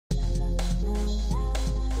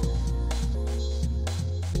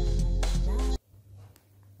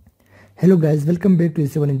Hello guys, welcome back to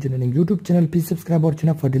Civil Engineering YouTube channel. Please subscribe our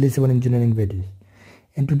channel for daily civil engineering videos.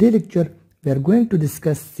 In today's lecture, we are going to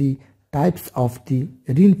discuss the types of the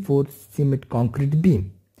reinforced cement concrete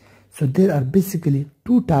beam. So there are basically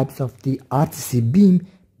two types of the RCC beam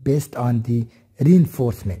based on the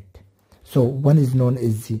reinforcement. So one is known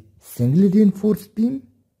as the singly reinforced beam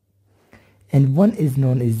and one is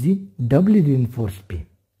known as the doubly reinforced beam.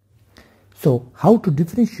 So how to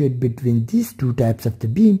differentiate between these two types of the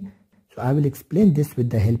beam? So I will explain this with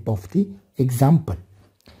the help of the example.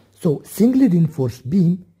 So singly reinforced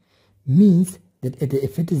beam means that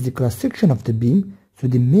if it is the cross section of the beam, so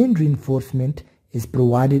the main reinforcement is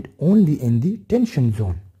provided only in the tension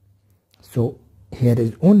zone. So here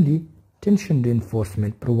is only tension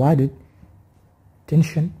reinforcement provided.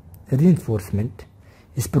 Tension reinforcement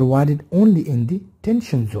is provided only in the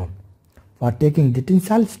tension zone for taking the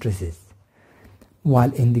tensile stresses.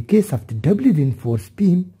 While in the case of the doubly reinforced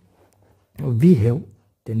beam, we have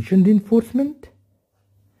tension reinforcement,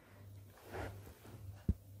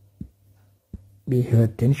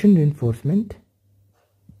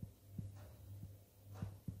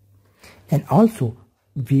 and also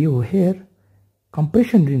we have here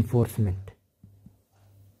compression reinforcement.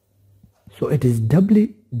 So it is double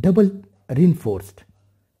reinforced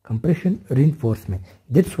compression reinforcement.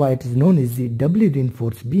 That's why it is known as the doubly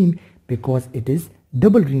reinforced beam, because it is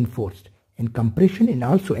double reinforced in compression and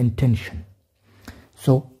also in tension.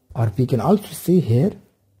 So, or we can also say here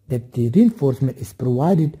that the reinforcement is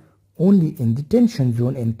provided only in the tension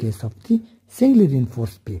zone in case of the singly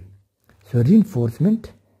reinforced beam. So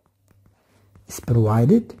reinforcement is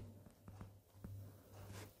provided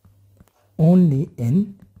only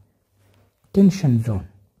in tension zone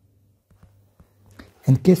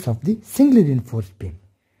in case of the singly reinforced beam.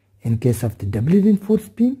 In case of the doubly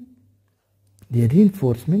reinforced beam, the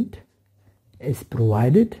reinforcement is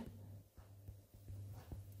provided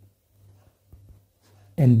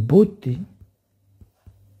in both the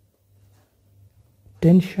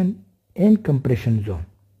tension and compression zone.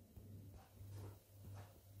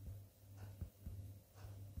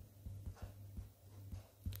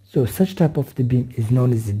 So such type of the beam is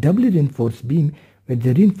known as the doubly reinforced beam, where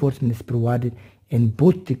the reinforcement is provided in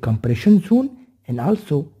both the compression zone and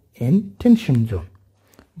also in tension zone.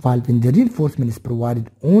 While when the reinforcement is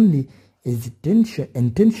provided only is the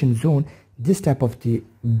tension zone, this type of the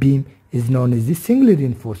beam is known as the singly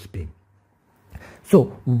reinforced beam. So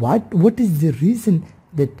what is the reason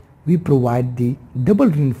that we provide the double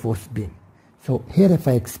reinforced beam? So here if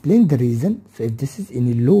I explain the reason, so if this is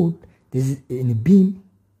in a load, this is in a beam,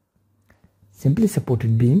 simply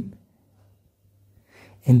supported beam,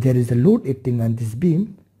 and there is a load acting on this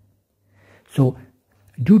beam. So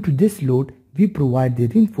due to this load, we provide the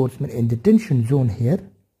reinforcement in the tension zone here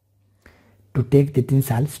to take the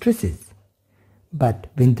tensile stresses. But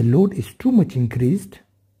when the load is too much increased,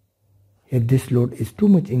 if this load is too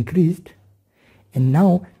much increased, and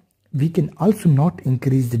now we can also not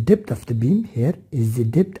increase the depth of the beam. Here is the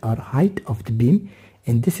depth or height of the beam,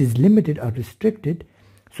 and this is limited or restricted.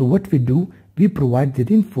 So what we do, we provide the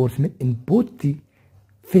reinforcement in both the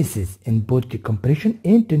phases, in both the compression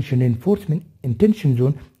and tension reinforcement in tension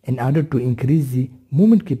zone, in order to increase the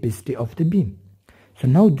moment capacity of the beam. So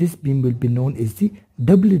now this beam will be known as the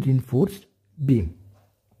doubly reinforced beam,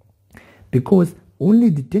 because only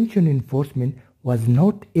the tension reinforcement was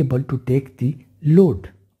not able to take the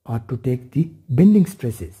load or to take the bending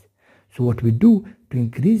stresses. So what we do to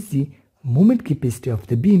increase the moment capacity of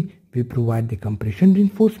the beam, we provide the compression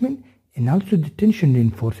reinforcement and also the tension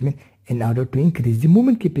reinforcement in order to increase the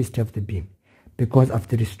moment capacity of the beam. Because of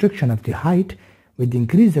the restriction of the height, with the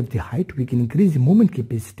increase of the height we can increase the moment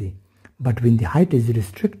capacity, but when the height is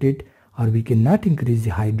restricted, or we cannot increase the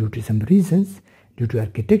height due to some reasons, due to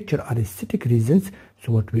architecture or aesthetic reasons,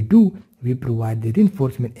 so what we do, we provide the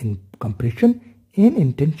reinforcement in compression and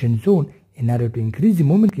in tension zone in order to increase the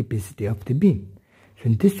moment capacity of the beam. So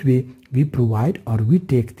in this way we provide, or we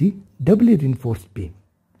take the doubly reinforced beam.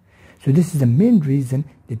 So this is the main reason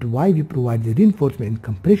that why we provide the reinforcement in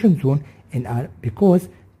compression zone, and because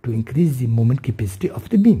to increase the moment capacity of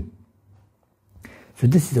the beam. So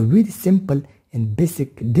this is a very simple and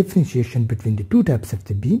basic differentiation between the two types of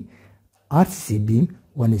the beam, RCC beam.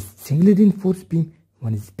 One is singly reinforced beam,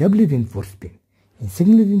 one is doubly reinforced beam. In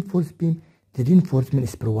singly reinforced beam, the reinforcement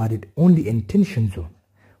is provided only in tension zone,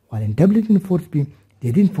 while in doubly reinforced beam,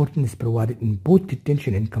 the reinforcement is provided in both the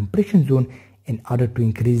tension and compression zone in order to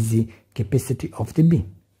increase the capacity of the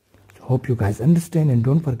beam. So hope you guys understand, and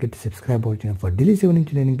don't forget to subscribe our channel for daily civil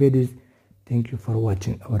engineering videos. Thank you for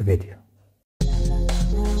watching our video.